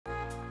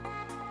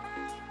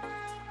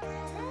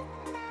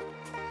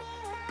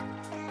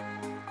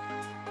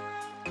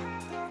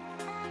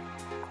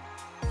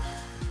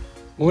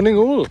Morning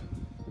all!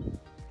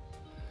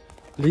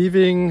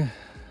 Leaving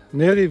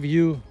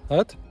Maryview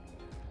Hut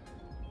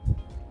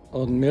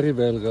on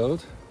Maryvale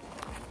Road.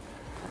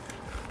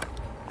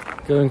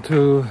 Going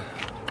to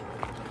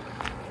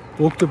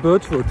walk to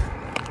Birchwood.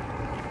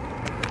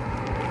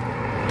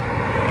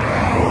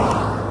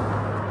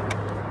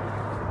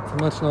 It's a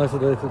much nicer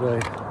day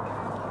today.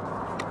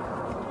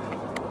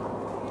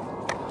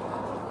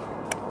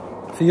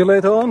 See you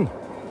later on.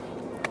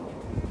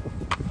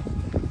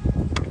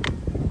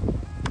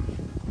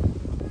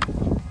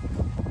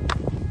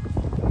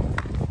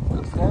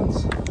 Good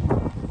friends,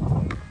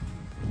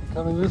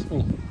 coming with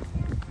me.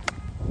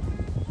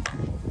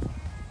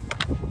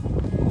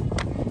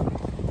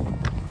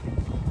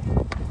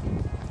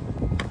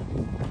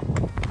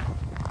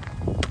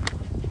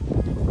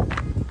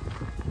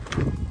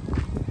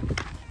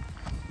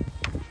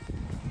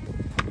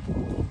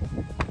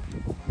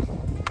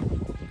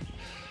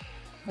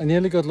 I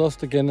nearly got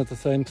lost again at the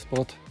same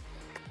spot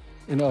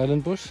in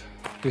Island Bush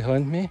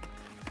behind me.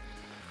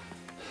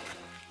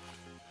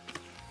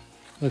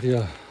 But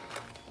yeah,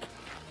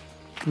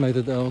 made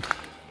it out.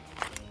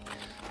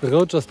 The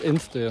road just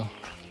ends there.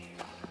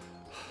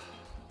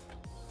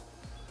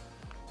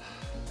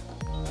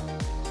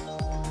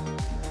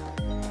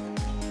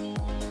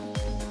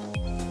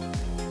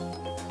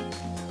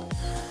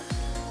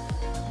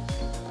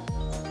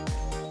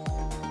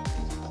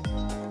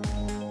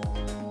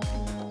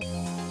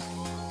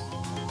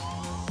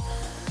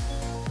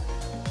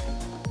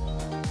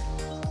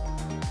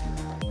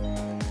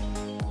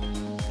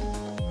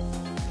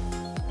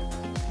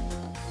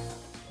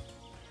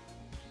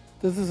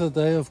 This is a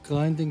day of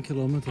grinding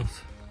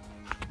kilometers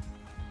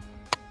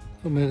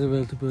from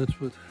Araroa to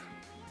Birchwood.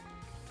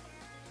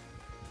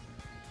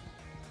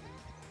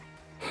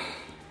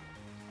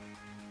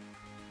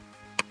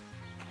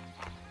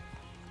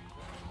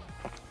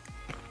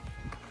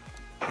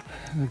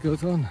 And it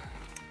goes on.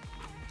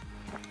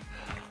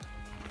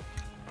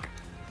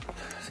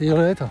 See you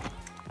later.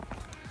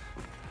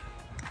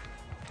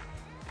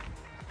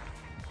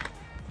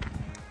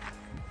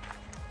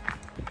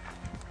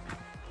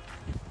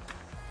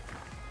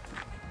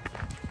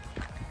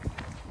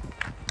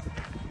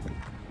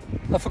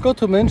 I forgot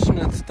to mention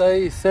it's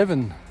day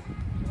 7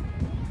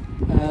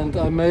 and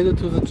I made it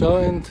to the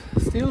giant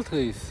steel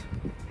trees.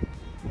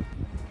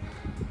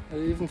 There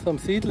are even some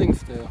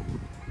seedlings there.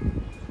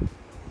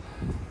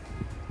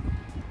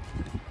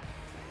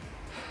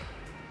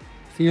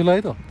 See you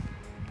later.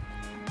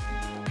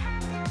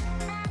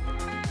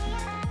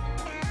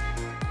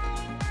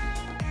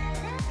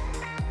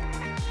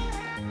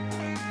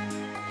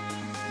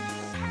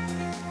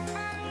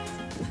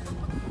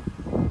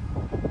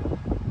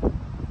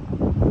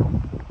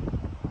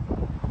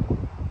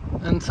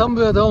 And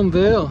somewhere down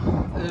there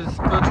is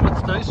Birchwood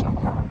Station.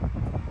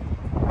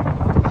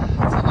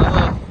 It's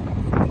another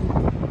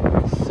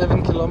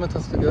 7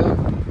 kilometers to go.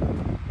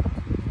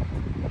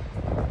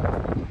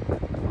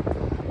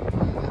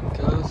 It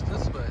goes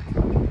this way.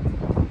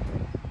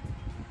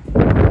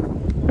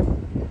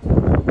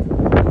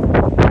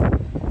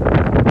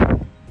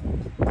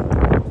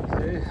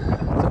 See,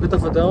 it's a bit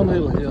of a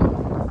downhill here.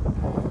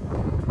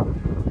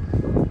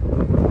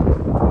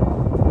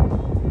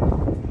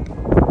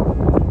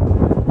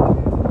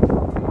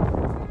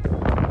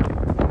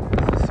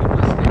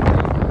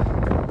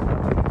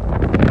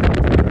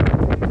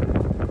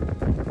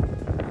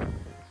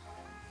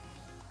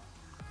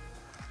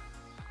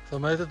 So I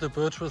made it to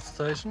Birchwood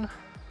Station.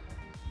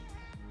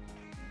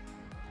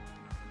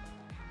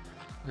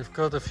 We've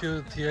got a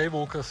few TA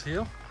walkers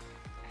here.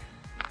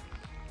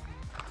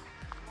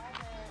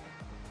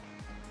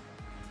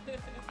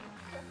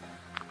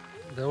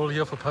 They're all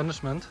here for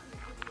punishment.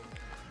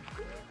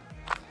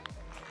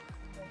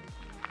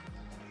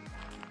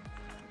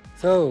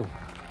 So,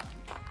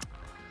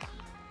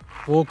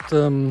 walked,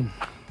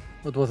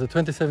 what was it,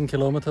 27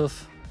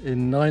 kilometers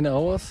in 9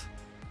 hours.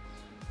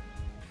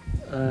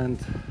 And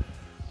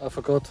I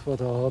forgot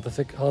what a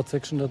hard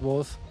section that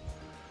was.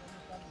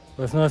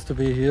 But it's nice to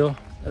be here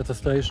at the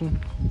station.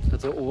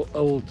 It's the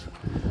old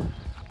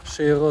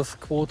shearers'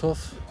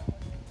 quarters.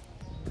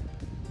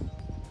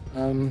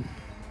 The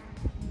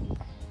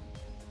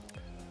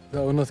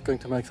owner's going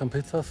to make some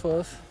pizzas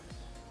for us.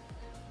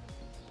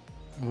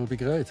 It will be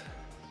great.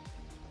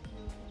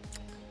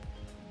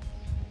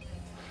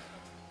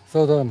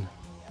 So done.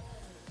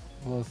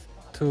 It was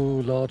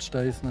 2 large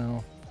days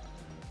now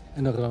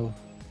in a row.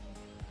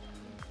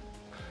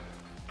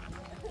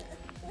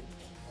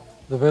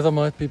 The weather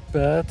might be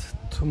bad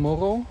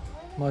tomorrow,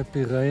 might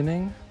be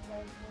raining,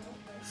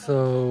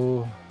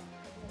 so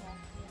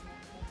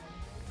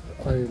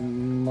I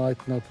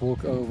might not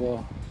walk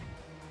over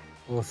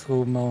or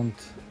through Mount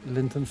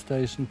Linton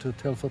Station to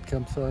Telford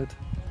campsite,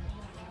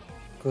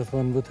 because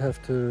one would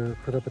have to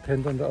put up a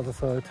tent on the other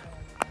side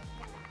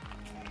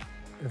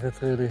if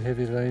it's really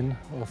heavy rain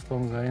or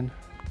strong rain.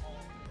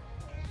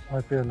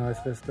 Might be a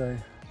nice rest day.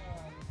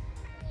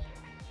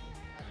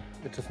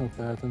 It's just not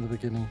bad in the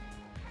beginning.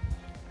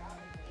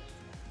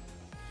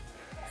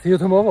 See you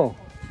tomorrow.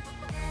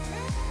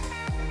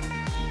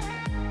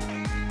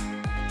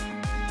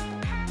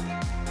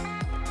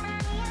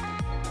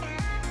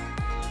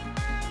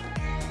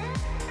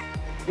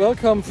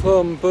 Welcome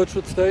from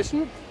Birchwood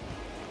station.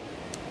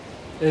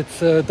 It's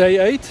day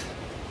 8.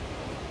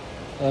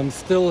 I'm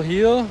still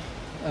here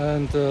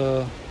and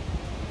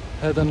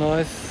had a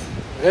nice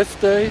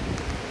rest day,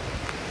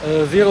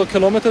 0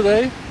 kilometer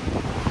day,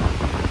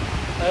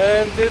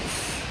 and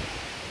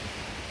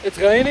it's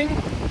raining,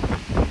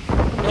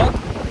 not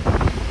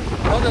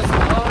as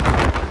hard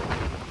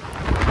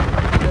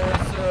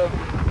as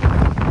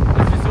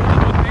we thought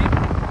it would be,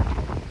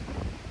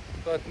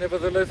 but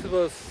nevertheless it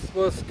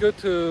was good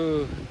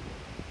to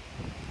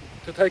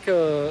take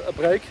a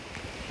break.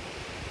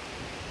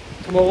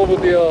 Tomorrow will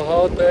be a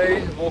hard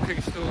day,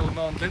 walking through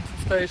Mount Linton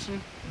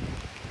Station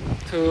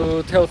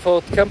to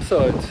Telford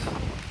campsite,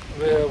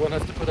 where one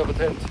has to put up a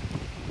tent.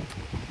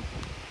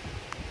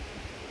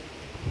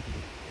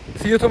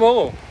 See you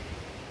tomorrow!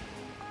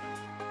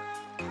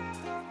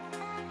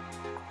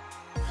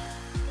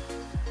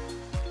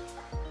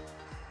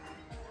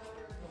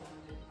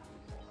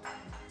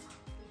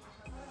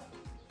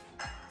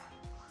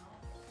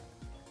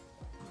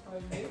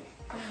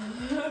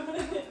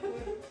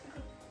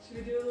 Should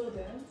we do a little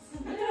dance?